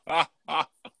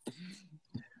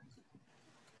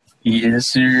Yes,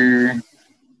 sir.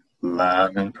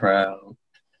 Live and proud.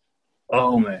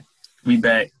 Oh man, we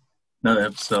back. Another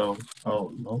episode.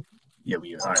 Oh no. Yeah,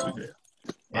 we all right. We good.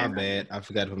 My bad. I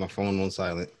forgot to put my phone on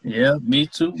silent. Yeah, me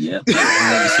too. Yep. See,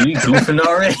 we goofing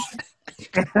already.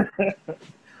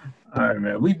 All right,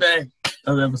 man. We back.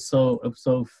 Another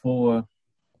episode 4.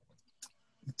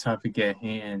 The topic at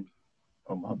hand.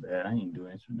 Oh my bad. I ain't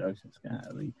doing introductions.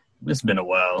 Golly, it's been a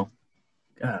while.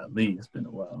 Golly, it's been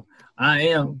a while. I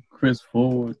am Chris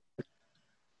Ford.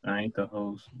 I ain't the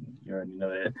host. You already know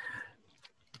that.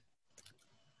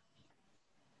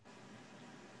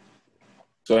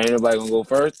 So ain't nobody gonna go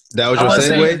first? That was your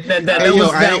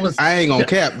segue? I ain't gonna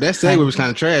cap. That segue was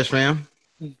kind of trash, fam.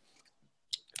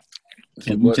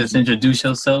 Can you just introduce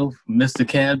yourself, Mr.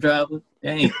 Cab Driver?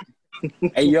 Dang.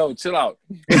 Hey, yo, chill out.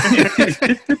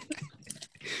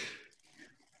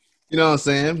 You know what I'm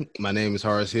saying? My name is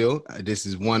Horace Hill. This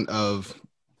is one of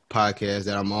podcasts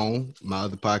that I'm on. My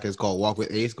other podcast is called Walk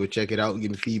with Ace. Go check it out and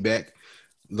give me feedback.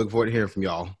 Looking forward to hearing from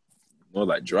y'all. More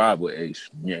like Drive with Ace.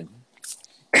 Yeah.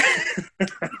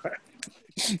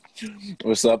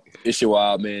 What's up? It's your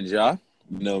wild man, Ja.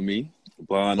 You know me.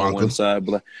 Blonde on one side,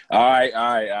 black. All right.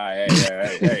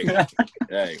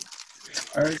 Hey.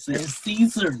 Earth says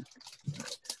Caesar.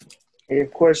 And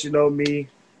of course, you know me,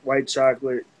 white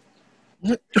chocolate,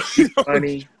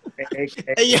 honey, hey,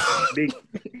 big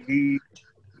D.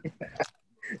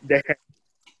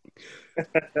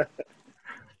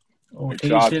 Oh,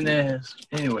 Asian ass.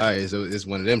 Anyway. All right, so it's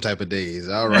one of them type of days.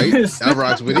 All right. I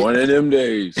rocks with it. One of them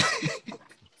days.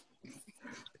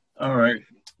 All right.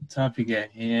 Topic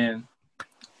at hand.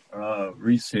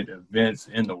 Recent events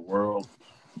in the world.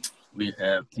 We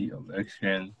have the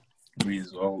election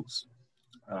results.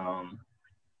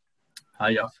 How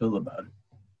y'all feel about it?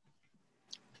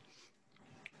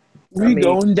 We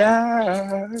gonna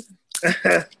die.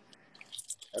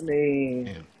 I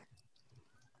mean,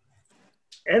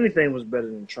 anything was better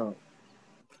than Trump,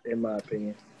 in my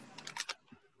opinion.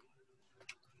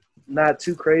 Not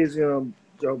too crazy on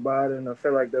Joe Biden. I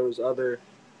feel like there was other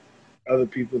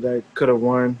people that could have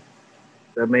won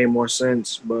that made more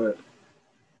sense, but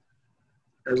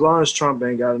as long as Trump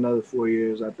ain't got another 4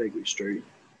 years, I think we straight.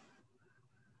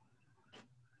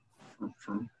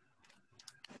 True.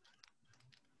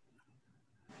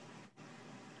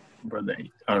 Brother,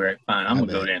 all right, fine. I'm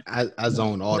gonna go then. I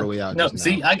zoned all the way out. No,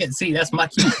 see, I can see that's my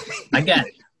cue. I got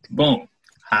it. Boom.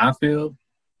 How I feel.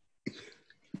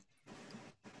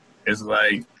 It's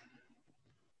like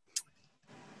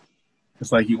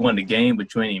you won the game,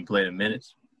 but you ain't even played the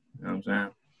minutes. You know what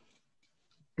I'm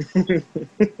saying?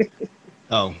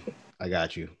 Oh, I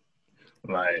got you.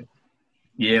 Like,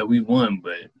 yeah, we won,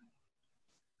 but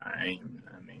I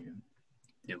mean,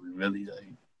 did we really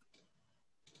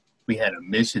we had a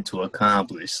mission to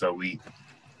accomplish, so we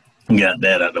got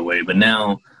that out of the way. But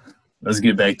now let's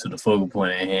get back to the focal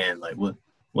point at hand. Like,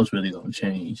 what's really gonna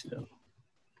change though?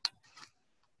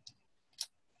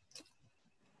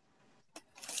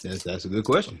 That's a good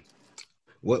question.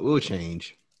 What will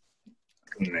change?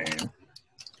 Man.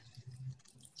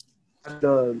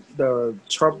 The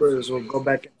Trumpers will go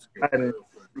back inside and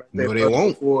no, they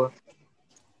won't. Before.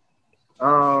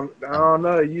 I don't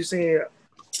know. You see,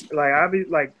 like I be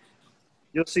like,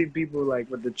 you'll see people like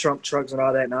with the Trump trucks and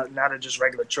all that. Now they're just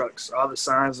regular trucks. All the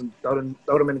signs and throw them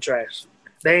in the trash.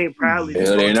 They ain't proudly.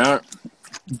 Hell, they not.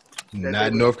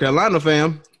 Not in North Carolina,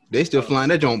 fam. They still flying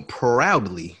that joint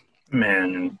proudly.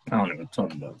 Man, I don't even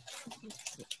talk about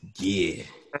it. Yeah.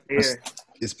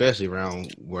 Especially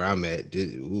around where I'm at.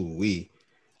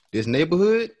 This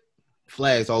neighborhood,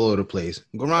 flags all over the place.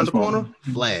 Go around the corner,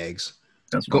 flags.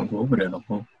 That's go over there,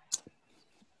 though.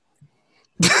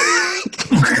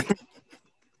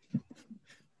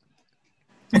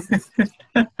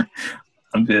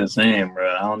 I'm just saying,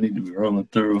 bro. I don't need to be rolling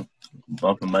through,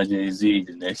 bumping my Jay-Z.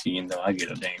 The next thing you know, I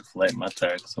get a dang flat in my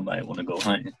tire because somebody want to go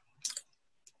hunting.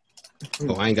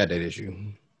 Oh, I ain't got that issue.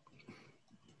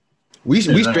 We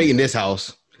straight in this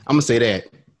house. I'm gonna say that.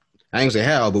 I ain't gonna say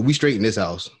how, but we straight in this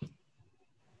house.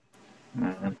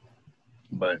 Mm-hmm.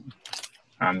 But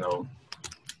I know.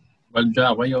 But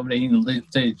John, why you over there eating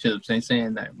potato chips? Ain't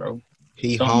saying that, bro.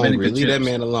 He hungry. Leave that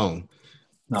man alone.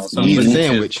 No, eat a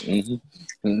sandwich.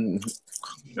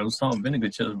 There was some vinegar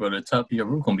chips, bro. The top of your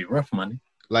roof gonna be rough, money.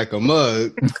 Like a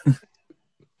mug.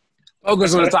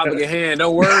 Focus on the topic at hand.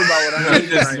 Don't worry about what I'm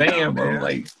just saying, bro.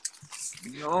 Like,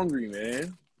 you hungry,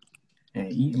 man. And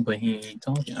eating, but he ain't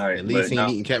talking. All right, at least he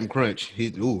ain't eating Captain Crunch.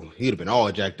 He'd have been all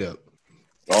jacked up.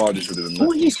 Oh, this would have been.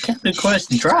 Who he's Captain Crunch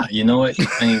dry? You know what?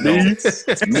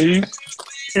 Me.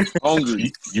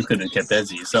 Hungry. You could have kept that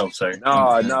to yourself, sir.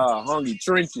 Nah, hungry.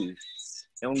 Trenches.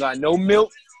 They don't got no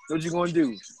milk. What you gonna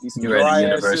do? You're at a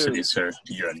university, sir.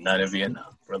 You're not in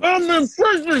Vietnam. Brother. I'm in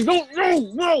prison.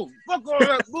 No. Fuck all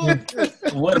that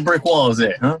bullshit. What a brick wall is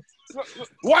that, huh?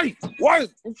 White.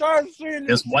 I'm tired of seeing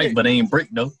this. It's white, but it ain't brick,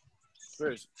 though.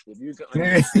 Chris, if you can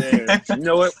understand, you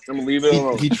know what? I'm gonna leave it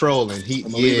alone. He trolling. I'm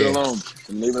gonna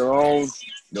leave it alone.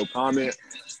 No comment.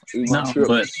 No,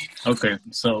 but okay.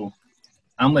 So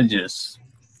I'm gonna just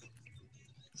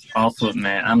off of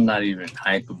man. I'm not even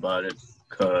hype about it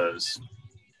because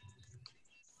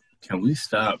can we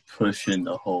stop pushing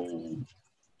the whole?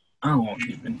 I don't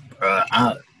even.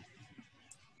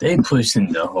 They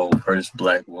pushing the whole first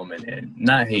black woman and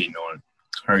not hating on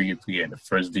her being the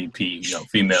first VP,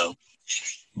 female.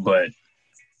 But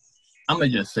I'm gonna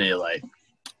just say like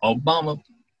Obama,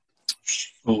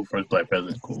 cool, first black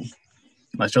president, cool.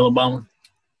 Michelle Obama,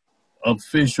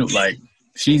 official, like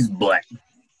she's black.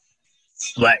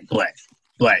 Like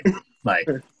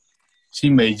she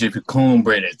made Jiffy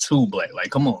cornbread at 2 black. Like,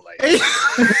 come on, like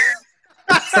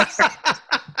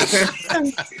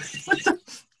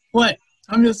what?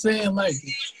 I'm just saying,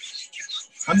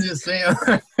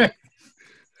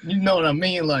 you know what I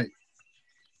mean? Like,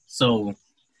 so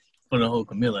for the whole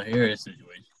Kamala Harris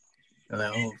situation, they're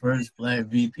like, oh, first black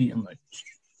VP. I'm like,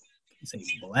 is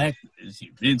she black? Is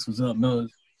she mixed with something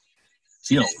else?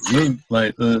 She don't look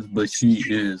like us, but she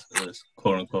is us,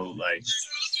 quote unquote, like.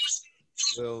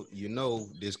 Well,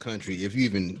 this country, if you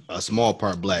even a small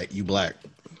part black, you black.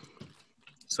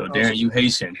 So Darren, you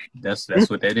Haitian. That's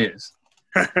what that is.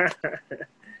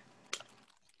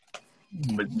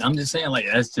 But I'm just saying, like,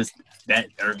 that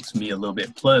irks me a little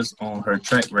bit. Plus, on her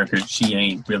track record, she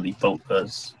ain't really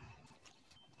focused.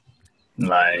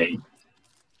 Like,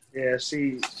 yeah,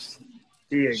 she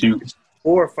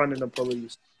for funding the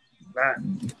police, not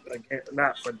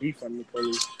for defunding the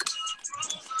police.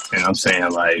 And I'm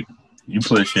saying, like, you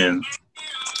pushing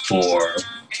for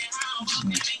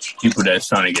people that's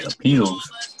trying to get appeals,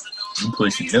 you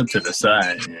pushing them to the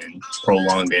side and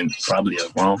prolonging probably a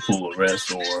wrongful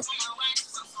arrest or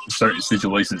certain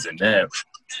situations in that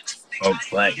of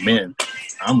black men.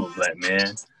 I'm a black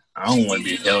man. I don't want to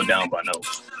be held down by no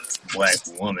black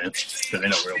woman because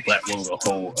ain't no real black woman will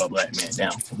hold a black man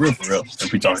down. For real.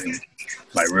 If we talking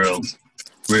like real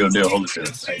deal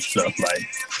Holyfield type stuff, like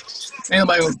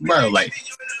anybody, bro, like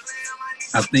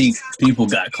I think people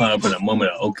got caught up in a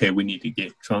moment of, okay, we need to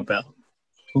get Trump out.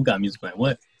 Who got music playing?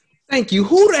 What? Thank you.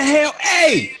 Who the hell?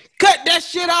 Hey, cut that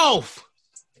shit off.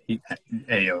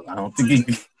 Hey, yo, I don't think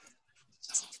he...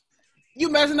 You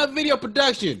messing up video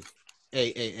production.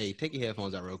 Hey, take your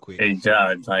headphones out real quick. Hey,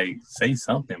 John, like, say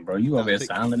something, bro. You over there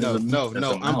silent. No.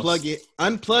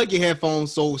 Unplug your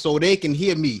headphones so they can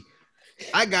hear me.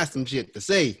 I got some shit to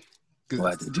say. We'll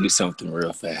have to do something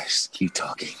real fast. Keep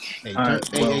talking.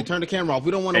 Hey, turn the camera off.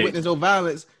 We don't want to witness no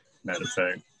violence. Matter of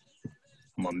fact,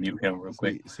 I'm going to mute him real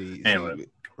quick. See, anyway.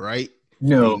 Right?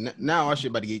 No. See, now our shit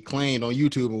about to get claimed on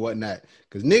YouTube and whatnot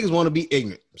because niggas want to be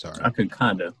ignorant. I'm sorry. I could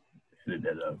kind of edit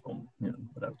that up,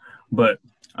 whatever. But,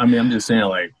 I mean, I'm just saying,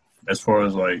 like, as far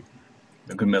as, like,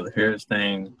 the Kamala Harris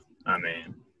thing, I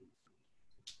mean,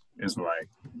 it's like,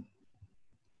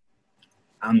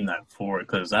 I'm not for it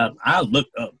because I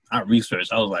looked up, I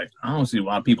researched, I was like, I don't see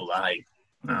why people are hype.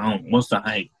 What's the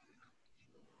hype?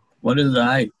 What is the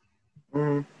hype?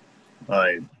 Mm-hmm.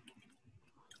 Like,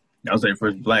 I was like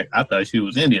first black. I thought she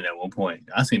was Indian at one point.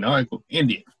 I seen the article,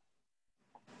 Indian.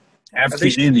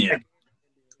 African Indian.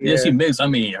 Yeah, she mixed. I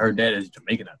mean, her dad is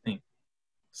Jamaican, I think.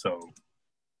 So,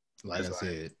 like I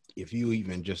said, if you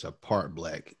even just a part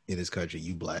black in this country,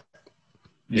 you black.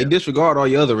 Yeah. They disregard all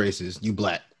your other races, you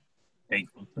black.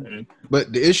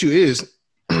 But the issue is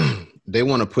they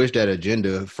want to push that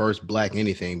agenda, first black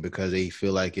anything, because they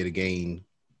feel like it'll gain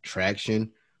traction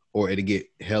or it'll get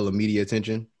hella media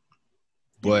attention.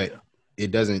 But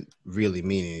it doesn't really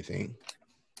mean anything.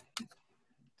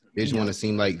 They just want to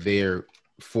seem like they're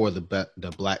for the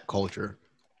black culture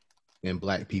and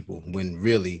black people when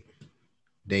really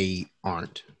they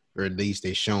aren't, or at least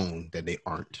they've shown that they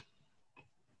aren't.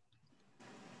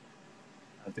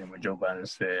 I think when Joe Biden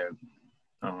said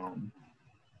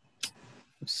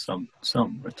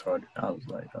something retarded, I was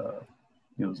like,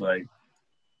 he was like,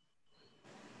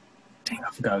 dang,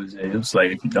 I forgot what he said. It was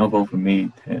like, if you don't vote for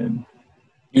me, then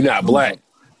you're not black.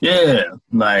 Yeah,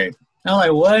 like, I'm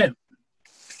like, what?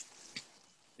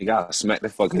 You gotta smack the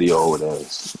fuck out of your old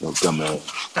ass. No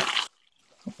dumbass.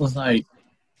 I was like,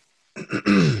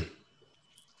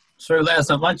 sir, last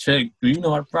time I checked, do you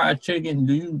know our fried chicken?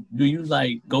 Do you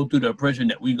like go through the oppression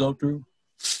that we go through?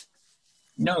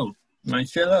 No. Like,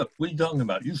 shut up. What you talking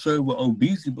about? You serve with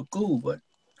obesity, but cool, but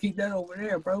keep that over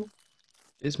there, bro.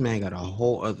 This man got a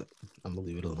whole other. I'm gonna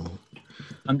leave it alone.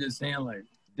 I'm just saying, like,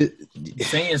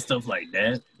 saying stuff like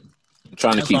that. I'm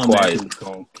trying to keep quiet. That's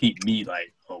gonna keep me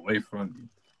like away from you.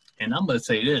 And I'm gonna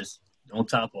say this on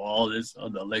top of all this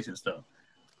other election stuff.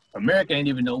 America ain't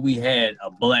even know we had a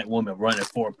black woman running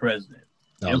for president.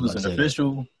 It was an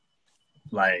official,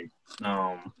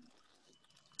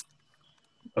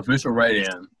 official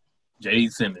write-in. J.D.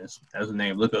 Simmons, that's her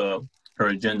name. Look up her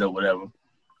agenda, whatever.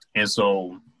 And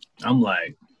so I'm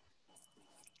like,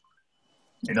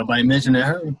 ain't nobody mentioning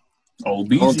her.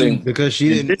 Obesity. Because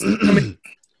she didn't.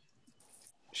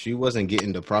 She wasn't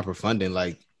getting the proper funding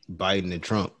like Biden and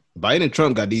Trump. Biden and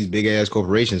Trump got these big ass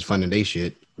corporations funding their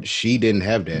shit. She didn't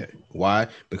have that. Why?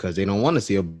 Because they don't want to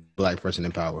see a black person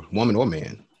in power, woman or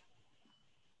man.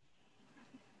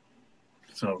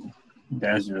 So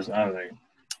that's just, I was like,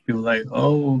 people like,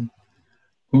 oh,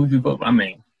 who'd you vote for? I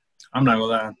mean, I'm not gonna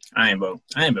lie, I ain't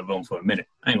been voting for a minute.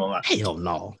 I ain't gonna lie. Hell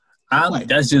no.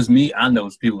 That's just me. I know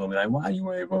people gonna be like, why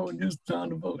you ain't voting? Just trying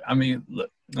to vote. I mean, look,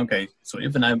 okay. So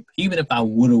even if I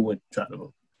would try to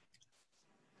vote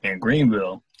in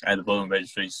Greenville at the voting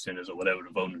registration centers or whatever the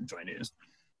voting joint is,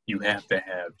 you have to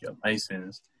have your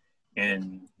license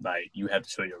and like you have to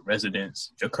show your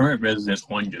residence, your current residence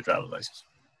on your driver's license.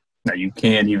 Now you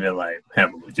can't even like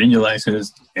have a Virginia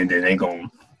license and then they gonna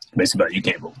basically like, you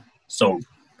can't vote. So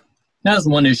that's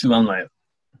one issue. I'm like,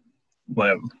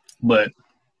 whatever. But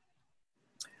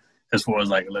as far as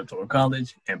like electoral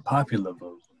college and popular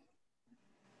vote,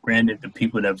 granted, the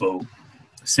people that vote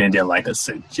send in like a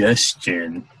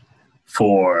suggestion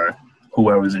for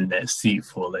whoever's in that seat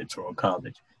for electoral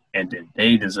college, and then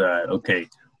they decide, okay,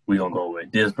 we're gonna go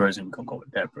with this person, we're gonna go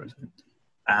with that person.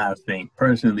 I think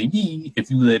personally, if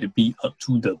you let it be up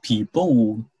to the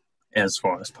people as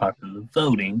far as popular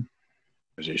voting,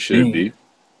 as it should be,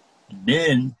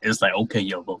 then it's like, okay,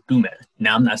 your vote do matter.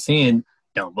 Now, I'm not saying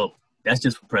don't vote. That's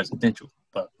just for presidential.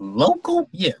 But local,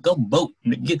 yeah, go vote.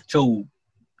 Get your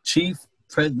chief,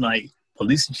 like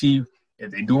police chief.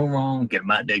 If they doing wrong, get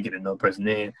them out there, get another person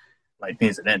in, like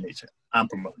things of that nature. I'm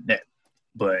promoting that.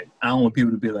 But I don't want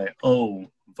people to be like, oh,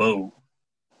 vote,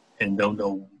 and don't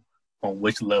know on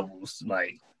which levels,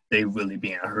 like, they really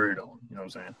being heard on. You know what I'm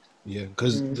saying? Yeah,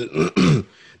 because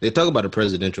they talk about the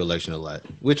presidential election a lot,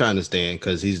 which I understand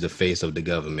because he's the face of the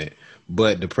government.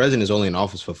 But the president is only in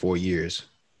office for 4 years.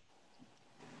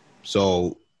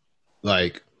 So,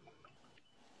 like,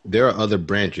 there are other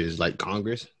branches like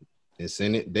Congress and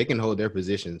Senate. They can hold their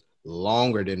positions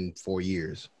longer than 4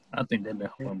 years. I think they've been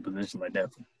holding positions like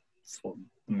that for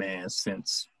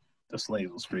since the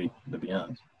slave was free, to be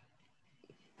honest.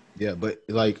 Yeah, but,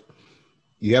 like,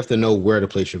 you have to know where to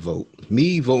place your vote.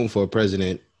 Me voting for a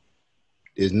president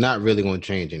is not really going to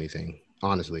change anything,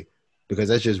 honestly, because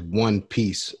that's just one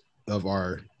piece of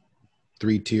our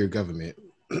 3-tier government.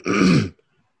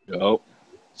 Yep.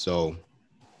 So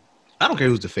I don't care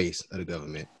who's the face of the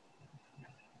government.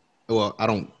 Well, I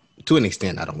don't. To an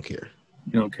extent, I don't care.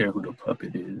 You don't care who the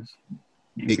puppet is.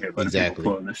 You care about the people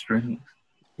pulling the strings.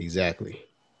 Exactly.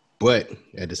 But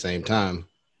at the same time,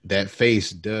 that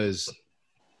face does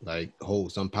like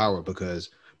hold some power because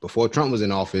before Trump was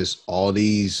in office, all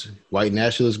these white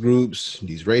nationalist groups,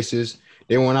 these racists,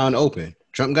 they weren't out in the open.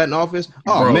 Trump got in office.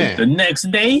 Oh, bro, man! The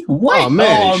next day, what? Oh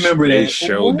man! I remember they that.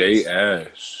 Showed they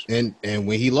ass. And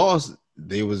when he lost,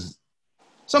 they was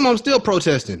some of them still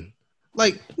protesting.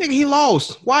 Like, nigga, he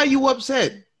lost. Why are you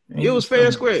upset? It was fair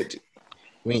and square.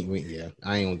 Yeah,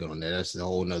 I ain't gonna go on that. That's a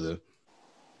whole nother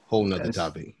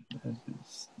topic.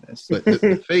 But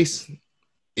the face,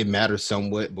 it matters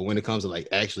somewhat. But when it comes to like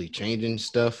actually changing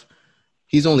stuff,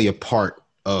 he's only a part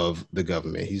of the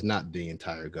government. He's not the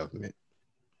entire government.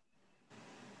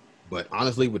 But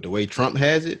honestly, with the way Trump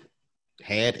has it,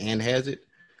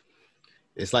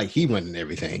 it's like he running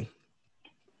everything.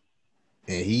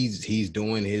 And he's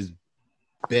doing his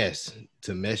best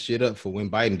to mess shit up for when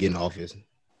Biden get in office.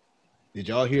 Did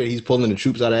y'all hear he's pulling the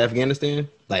troops out of Afghanistan?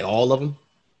 Like all of them?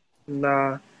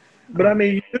 Nah. But I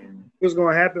mean, you knew what's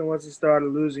going to happen once he started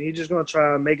losing. He's just going to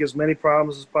try to make as many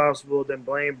problems as possible, then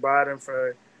blame Biden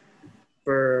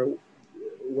for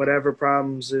whatever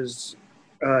problems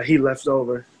he left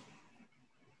over.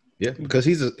 Yeah, because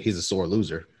he's a sore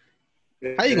loser.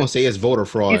 How you gonna say it's voter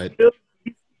fraud?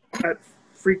 He's got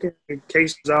freaking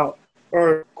cases out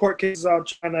or court cases out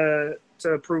trying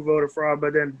to prove voter fraud,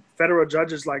 but then federal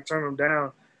judges like turn them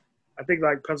down. I think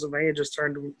like Pennsylvania just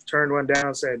turned one down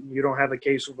and said you don't have a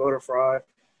case for voter fraud.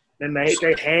 Then they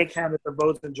hand counted the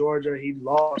votes in Georgia. He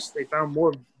lost. They found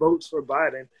more votes for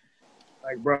Biden.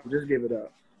 Like, bro, just give it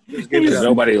up. Just give it Because up.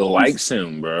 nobody likes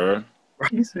him, bro.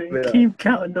 He said, Yeah. keep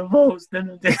counting the votes.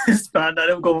 Then they just found out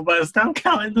they were going to stop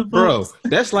counting the Bro, votes.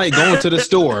 that's like going to the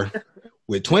store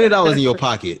with $20 in your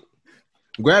pocket,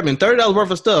 grabbing $30 worth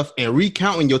of stuff, and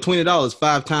recounting your $20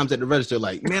 5 times at the register.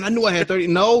 Like, man, I knew I had 30.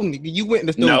 No, nigga, you went in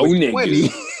the store No, with nigga.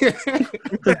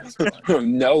 20.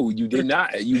 No, you did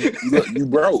not. You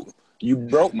broke. You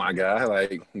broke, my guy.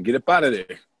 Like, get up out of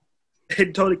there.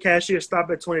 He told the cashier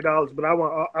stop at $20, but I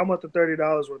want the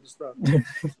 $30 worth of stuff.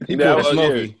 He That pulled a was-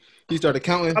 Smokey. yeah. He started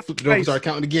counting, flipped it over, started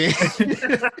counting again.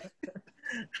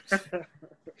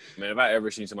 Man, if I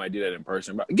ever seen somebody do that in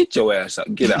person, bro, get your ass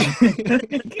out. Get out.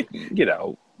 Get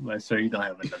out. But sir, you don't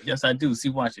have enough. Yes, I do. See,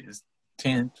 watch it. It's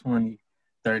 10, 20,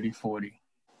 30, 40.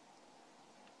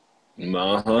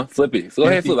 Uh-huh. Flip it. Go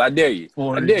ahead, flip it. I dare you.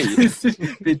 40, I dare you.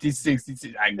 50,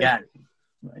 60. I got it.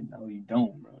 Like, no, you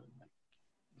don't, bro.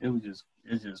 It's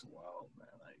just wild, man.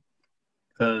 Like,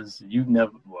 because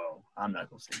I'm not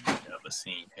going to say you've never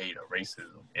seen hate or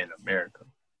racism in America,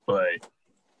 but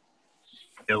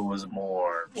it was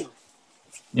more,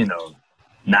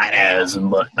 not as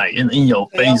much, like, in your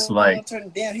face, like, turn the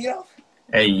damn heat off.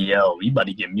 hey, yo, you about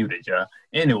to get muted, y'all.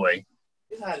 Anyway,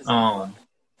 It's hot as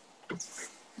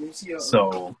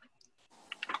so,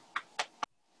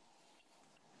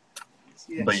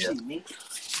 but yeah.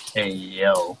 Hey,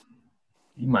 yo,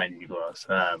 you might need to go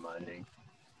outside, my nigga.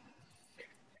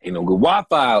 Ain't no good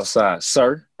Wi-Fi outside,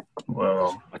 sir.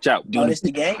 Well, Watch out. Oh, this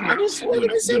the game? I just wanted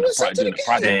to say what's up to the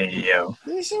game. hey, yo.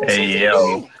 Let me see what's Hey, up to the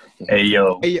yo. game. Hey,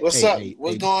 yo. What's up?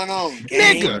 What's going on?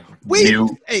 Nigga,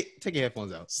 Mute. hey, take your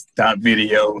headphones out. Stop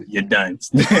video. You're done.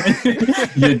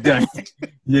 You're done.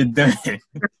 You're done.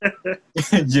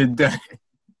 You're done.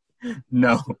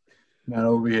 No, not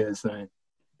over here, son.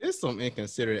 There's some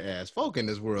inconsiderate ass folk in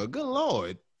this world. Good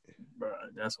Lord. Bro,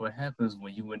 that's what happens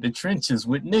when you in the trenches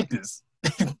with niggas.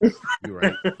 You're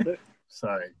right.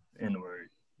 Sorry, N-word.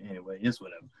 Anyway, it's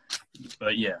whatever.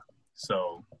 But yeah,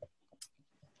 so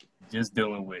just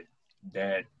dealing with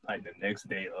that, like the next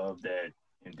day of that,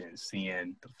 and then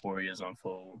seeing the 4 years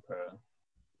unfold, bro.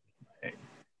 Hey,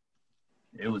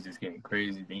 it was just getting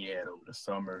crazy. Then you had over the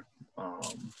summer,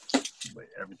 with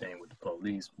everything with the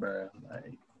police, bro.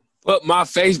 Like, Put my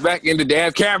face back in the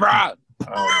damn camera.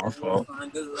 oh, my fault.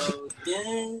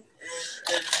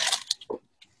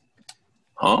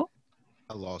 Huh?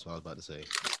 I lost what I was about to say.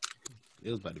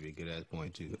 It was about to be a good ass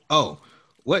point too. Oh,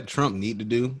 what Trump need to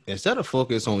do, instead of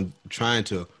focus on trying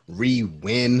to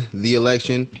re-win the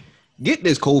election, get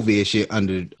this COVID shit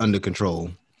under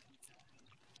control.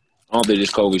 I don't think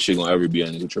this COVID shit gonna ever be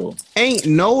under control. Ain't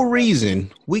no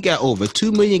reason we got over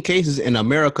 2 million cases in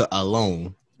America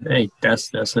alone Hey,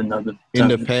 that's another in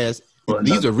the topic. past. Well,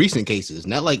 These no. are recent cases,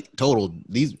 not like total.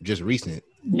 These just recent,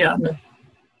 Yeah, man.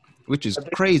 which is I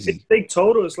crazy. think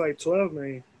total is like 12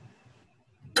 million.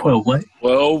 12 what?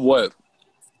 Well, what?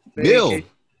 Bill,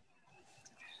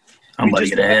 I'm about to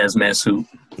get a hazmat suit.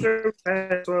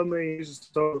 12 million is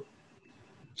total.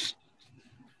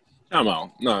 Come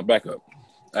on. No, back up.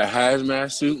 A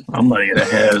hazmat suit? I'm about to get a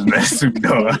hazmat suit,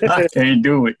 dog. I can't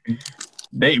do it.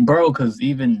 Bro, because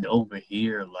even over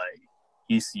here, like,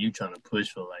 ECU trying to push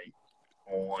for, like,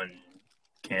 on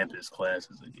campus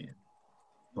classes again.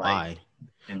 why?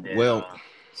 And then, Well-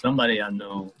 somebody I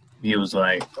know, he was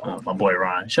like, my boy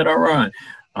Ron. Shut up, Ron.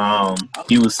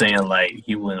 He was saying, like,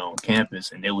 he went on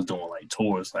campus and they was doing, like,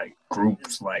 tours, like,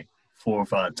 groups, like, 4 or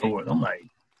 5 tours. I'm like,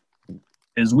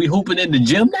 is we hooping in the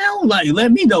gym now? Like,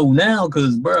 let me know now,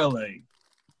 because, bro, like,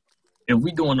 if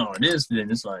we doing all this,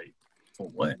 then it's like, for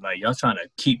what? Like, y'all trying to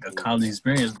keep the college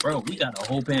experience, bro. We got a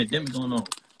whole pandemic going on.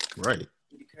 Right.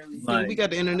 Like, We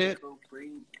got the internet.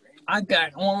 I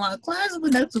got online classes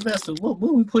with next semester. What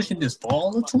we pushing this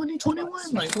fall of 2021?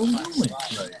 Like, what we doing?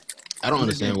 Like, I don't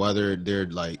understand why they're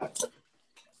like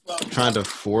trying to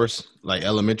force like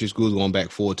elementary schools going back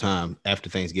full time after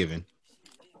Thanksgiving.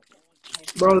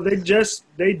 Bro, they just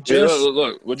Hey,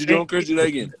 look. What you doing, Chris? Do that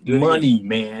again. Do that again. money,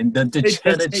 man. The they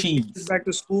cheddar take cheese. kids back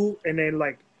to school, and then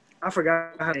like I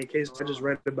forgot how many cases I just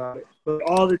read about it, but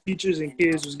all the teachers and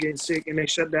kids was getting sick, and they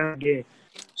shut down again.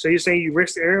 So you're saying you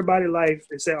risked everybody's life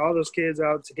and sent all those kids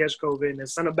out to catch COVID, and then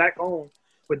send them back home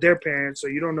with their parents, so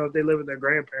you don't know if they live with their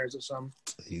grandparents or something.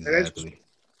 Exactly.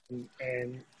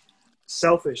 And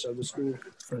selfish of the school.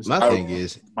 My thing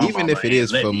is, My even mama if it ain't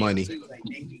is let for me. money,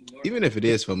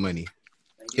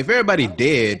 if everybody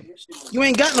dead, you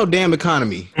ain't got no damn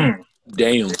economy.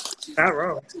 Damn. Not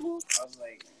wrong.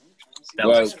 That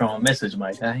was a strong message,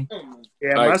 Mike. Eh?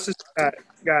 Yeah, Like- my sister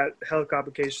got health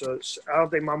complications, so I don't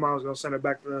think my mom's gonna send her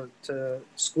back to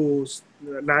schools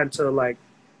not until like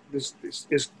this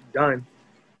is done,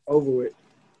 over with.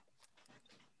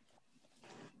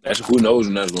 That's who knows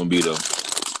when that's going to be though.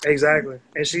 Exactly.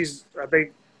 And I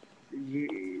think,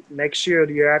 next year or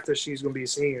the year after, she's going to be a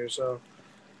senior. So,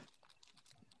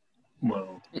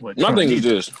 Well, what My Trump thing is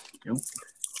did. this. Yep.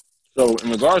 So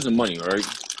in regards to money, right?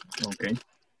 Okay.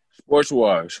 Sports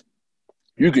wise,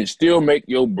 you can still make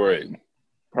your bread.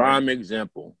 Prime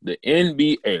example, the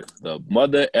NBA, the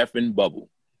mother effing bubble.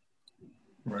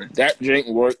 Right. That drink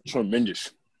worked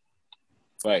tremendous.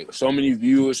 Like so many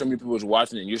viewers, so many people was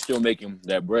watching it, and you're still making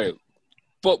that bread.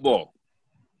 Football,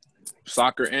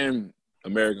 soccer, and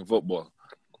American football,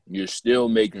 you're still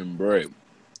making bread.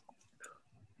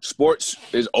 Sports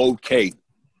is okay.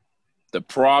 The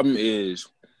problem is,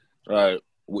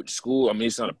 with school, I mean,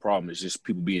 it's not a problem. It's just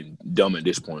people being dumb at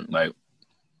this point. Like,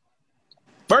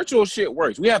 virtual shit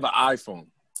works. We have an iPhone.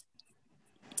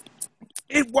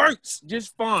 It works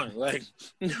just fine. Like,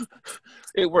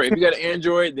 it works. If you got an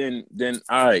Android, then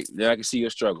all right. Then I can see your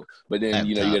struggle. But then,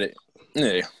 you got to,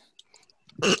 yeah.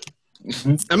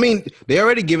 I mean, they're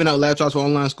already giving out laptops for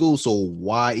online school, so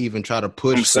why even try to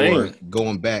push for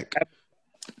going back?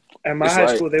 At my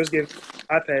high school, they was giving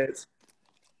iPads.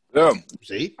 Yeah.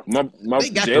 See? They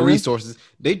got the resources.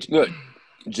 Look,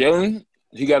 Jalen,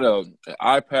 he got an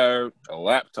iPad, a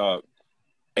laptop.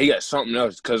 He got something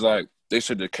else because, like, they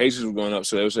said the cases were going up,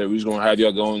 so they said we was going to have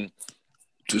y'all going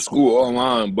to school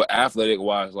online, but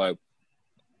athletic-wise, like,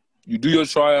 you do your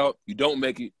tryout, you don't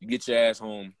make it, you get your ass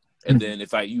home, and then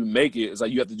if, like, you make it, it's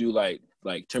like you have to do, like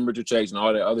temperature checks and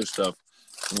all that other stuff.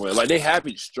 Where, like, they have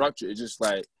it structured. It's just,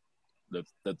 like,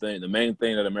 the main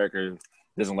thing that America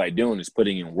doesn't like doing is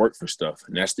putting in work for stuff,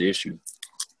 and that's the issue.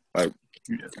 Like,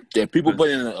 if people put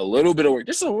in a little bit of work,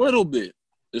 just a little bit,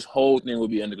 this whole thing will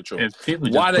be under control.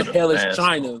 Why the hell is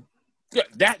China? Yeah,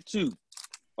 that too.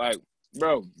 Like,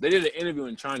 bro, they did an interview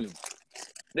in China.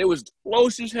 They was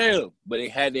close as hell, but they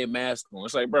had their mask on.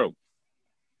 It's like, bro,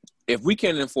 if we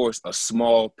can enforce a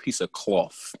small piece of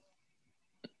cloth,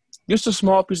 just a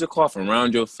small piece of cloth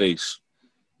around your face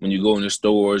when you go in the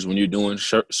stores, when you're doing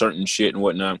certain shit and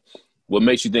whatnot, what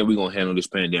makes you think we're going to handle this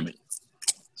pandemic?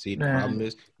 See, the problem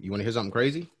is, you want to hear something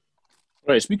crazy?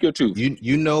 All right, speak your truth.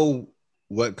 You know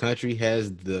what country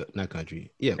has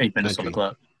country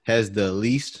has the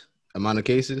least amount of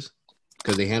cases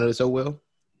because they handle it so well?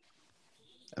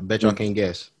 I bet y'all can't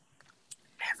guess.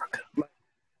 Africa.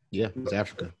 Yeah, it's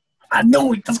Africa. I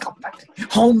know it.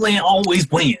 Homeland always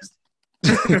wins.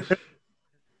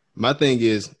 My thing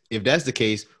is, if that's the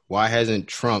case, why hasn't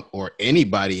Trump or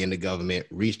anybody in the government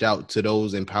reached out to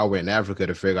those in power in Africa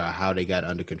to figure out how they got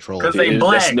under control? Because they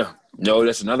black. No,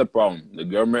 that's another problem. The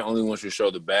government only wants to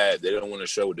show the bad. They don't want to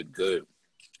show the good.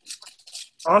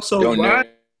 Also,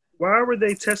 why were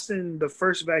they testing the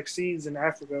first vaccines in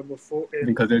Africa before?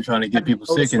 Because they're trying to get people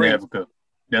sick in Africa.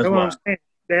 That's why. I'm saying.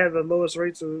 They have the lowest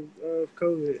rates of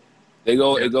COVID.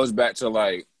 It goes back to,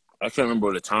 like, I can't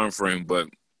remember the time frame, but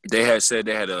they had said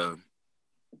they had a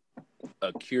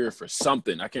cure for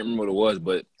something. I can't remember what it was,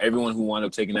 but everyone who wound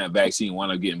up taking that vaccine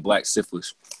wound up getting black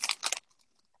syphilis.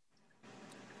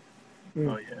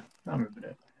 Oh yeah, I remember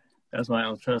that. That's why I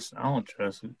don't trust it.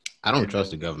 I don't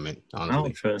trust the government, honestly. I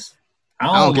don't trust.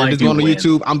 I don't care if it's going on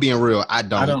YouTube. I'm being real. I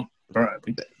don't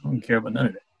care about none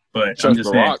of that. But trust I'm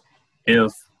just saying,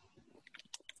 if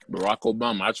Barack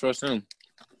Obama, I trust him.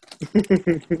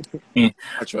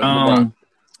 I trust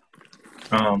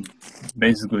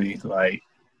basically, like,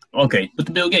 okay, with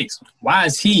the Bill Gates, why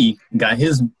has he got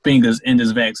his fingers in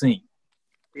this vaccine?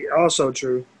 Also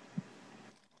true.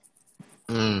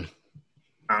 I'm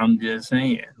just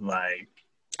saying, like,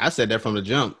 I said that from the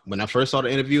jump. When I first saw the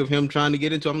interview of him trying to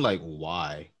get into it, I'm like,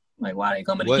 why? Like, why they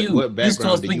coming to you? What You're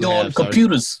supposed to be doing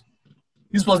computers.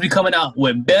 You're supposed to be coming out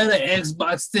with better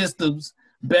Xbox systems,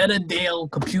 better Dell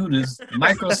computers.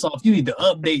 Microsoft, you need to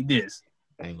update this.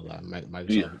 I ain't gonna lie.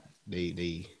 Microsoft,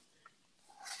 they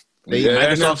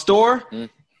Microsoft Store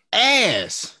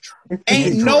ass.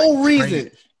 Ain't no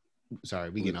reason. Sorry,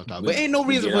 we getting off topic. But ain't no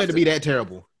reason for it to be that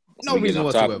terrible. No reason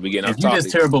whatsoever. If you're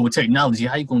just terrible with technology,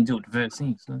 how you gonna deal with the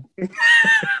vaccine, son?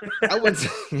 I wouldn't.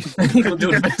 You gonna deal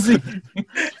with the vaccine?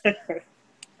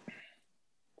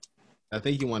 I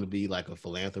think you want to be like a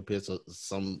philanthropist or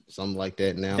something like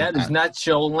that now. That is not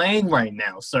your lane right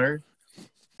now, sir.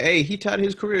 Hey, he tied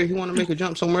his career. He want to make a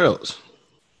jump somewhere else.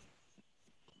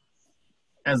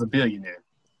 As a billionaire.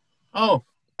 Oh.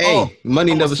 Hey,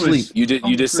 money never sleeps. You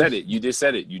just said it. You just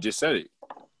said it.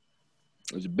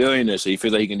 He's a billionaire, so he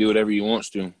feels like he can do whatever he wants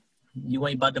to. You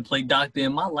ain't about to play doctor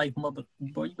in my life, mother.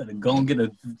 Boy, you better go and get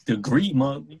a degree,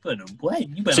 mother. You better wait.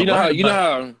 So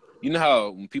you know how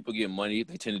when people get money,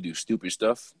 they tend to do stupid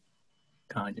stuff.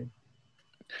 Kanye.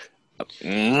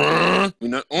 We're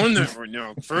not on that right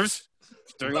now. First,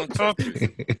 stay on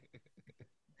topic.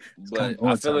 But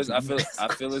I feel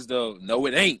as though no,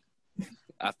 it ain't.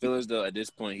 I feel as though at this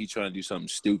point he's trying to do something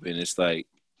stupid. And it's like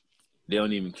they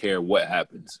don't even care what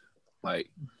happens, like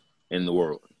in the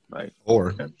world, like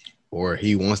or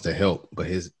he wants to help, but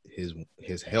his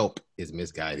help is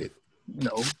misguided.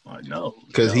 No,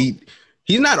 because he's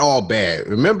not all bad.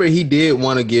 Remember, he did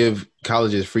want to give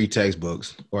colleges free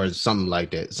textbooks or something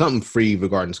like that, something free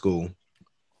regarding school.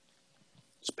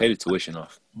 Just pay the tuition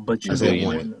off. But you I said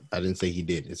wanted. I didn't say he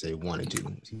did. I said wanted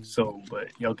to. So, but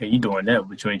okay, you doing that,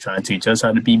 but you ain't trying to teach us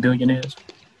how to be billionaires.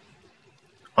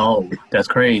 Oh, that's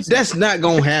crazy. That's not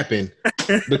gonna happen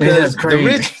because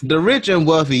the rich and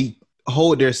wealthy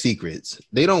hold their secrets.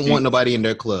 They don't want nobody in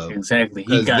their club. Exactly.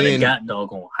 He got a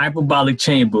doggone hyperbolic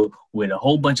chamber with a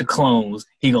whole bunch of clones.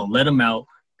 He gonna let them out.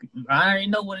 I already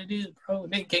know what it is, bro.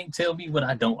 They can't tell me what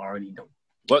I don't already know.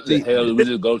 What the hell did we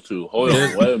just go to? Hold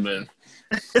on, wait a minute.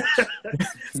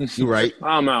 You right.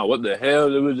 I'm out. What the hell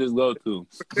did we just go to?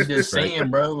 I'm just saying,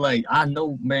 bro. Like, I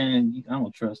know, man. I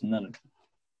don't trust none of it.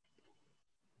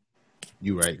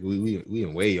 You right. We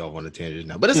way off on the tangent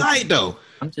now, but it's all right though.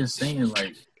 I'm just saying,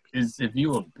 like, if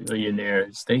you're a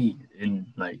billionaire, stay in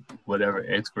like whatever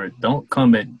expert. Don't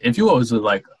come in. If you was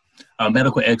like a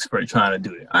medical expert trying to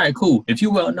do it, all right, cool. If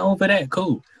you well known for that,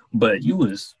 cool. But you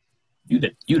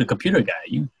the computer guy.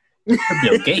 You're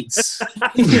Bill Gates.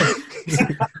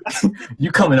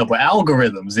 You coming up with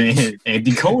algorithms and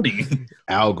decoding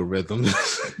algorithms.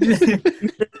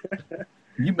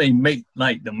 You may make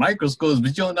like the microscopes, but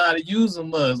you don't know how to use them.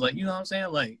 Like, you know what I'm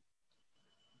saying? Like,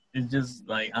 it's just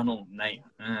like I don't like,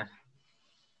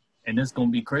 and it's gonna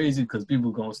be crazy because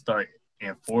people gonna start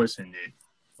enforcing it,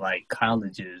 like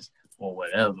colleges or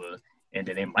whatever, and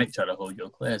then they might try to hold your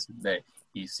classes back.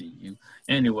 ECU.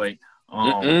 Anyway,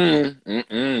 bro,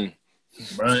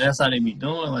 that's how they be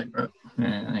doing. Like, bro,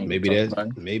 man,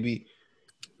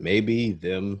 maybe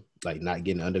them like not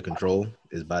getting under control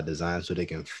is by design so they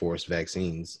can force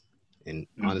vaccines. And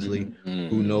honestly,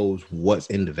 who knows what's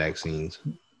in the vaccines?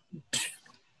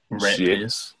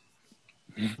 Redness.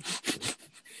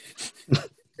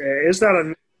 It's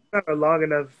not a long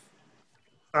enough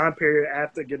time period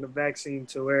after getting the vaccine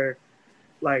to where,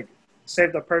 like, say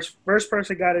if the first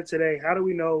person got it today, how do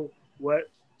we know what's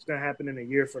going to happen in a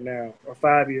year from now or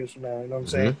 5 years from now? You know what I'm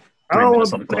saying? I don't want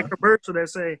to put a commercial that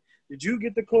say, did you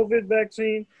get the COVID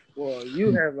vaccine? Well,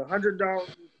 you have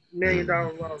 $100 million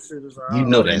lawsuit. You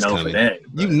know that's coming.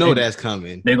 That's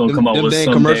coming. They're going to come out with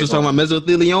some commercials talking about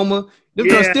mesothelioma. They're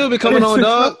going to still be coming on,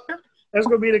 dog. That's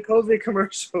going to be the COVID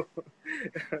commercial.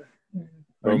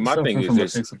 Bro, my thing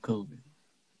is this.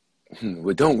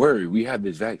 Well, don't worry. We have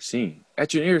this vaccine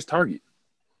at your nearest Target.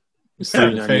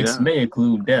 Side effects may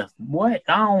include death. What?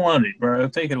 I don't want it, bro.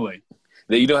 Take it away.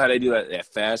 You know how they do that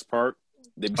fast part?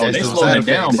 They slowed it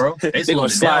down, bro. They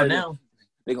slowed it down now.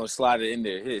 They're going to slide it in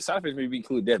there. Hey, side effects may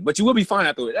include death, but you will be fine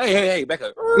afterwards. Hey, back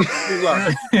up.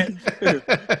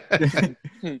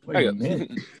 Wait a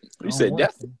minute. You said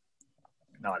death?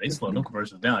 No, they slow them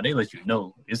commercials down. They let you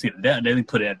know. It's either that, they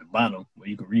put it at the bottom where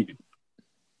you can read it.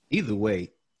 Either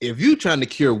way, if you're trying to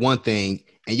cure one thing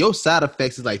and your side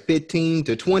effects is like 15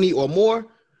 to 20 or more,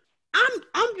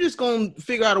 I'm just going to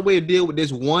figure out a way to deal with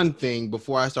this one thing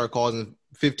before I start causing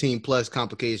 15 plus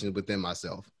complications within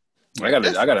myself. I got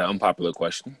an unpopular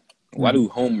question. Why do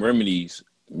home remedies,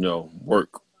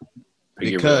 work?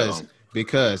 Because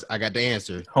I got the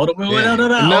answer. Hold on,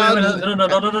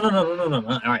 no.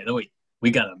 All right, wait. We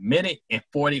got 1 minute and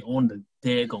 40 on the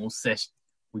daggone session.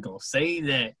 We're gonna save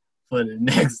that for the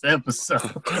next episode.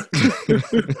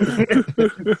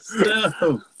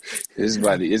 So it's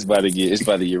about to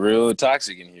get real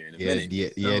toxic in here in a minute.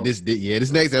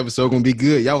 This next episode gonna be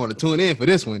good. Y'all want to tune in for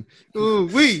this one? Ooh,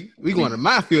 we going to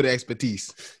my field of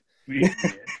expertise.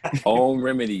 Home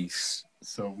remedies.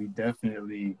 So we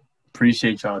definitely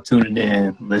appreciate y'all tuning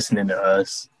in, listening to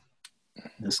us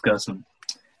discuss some,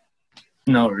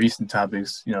 recent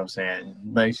topics. You know what I'm saying?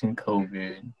 Election,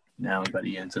 COVID. Now we're about to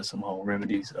get into some home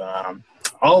remedies. But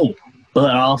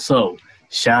also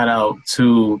shout out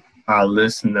to our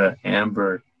listener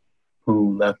Amber,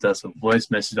 who left us a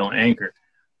voice message on Anchor.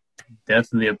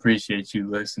 Definitely appreciate you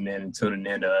listening and tuning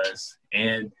in to us.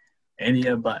 And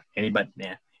anybody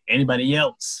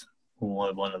else who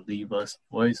want to leave us a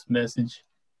voice message,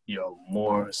 you're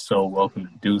more so welcome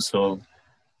to do so.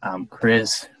 I'm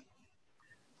Chris.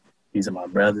 These are my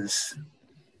brothers.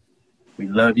 We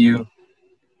love you.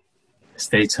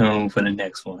 Stay tuned for the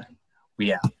next one.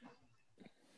 We out.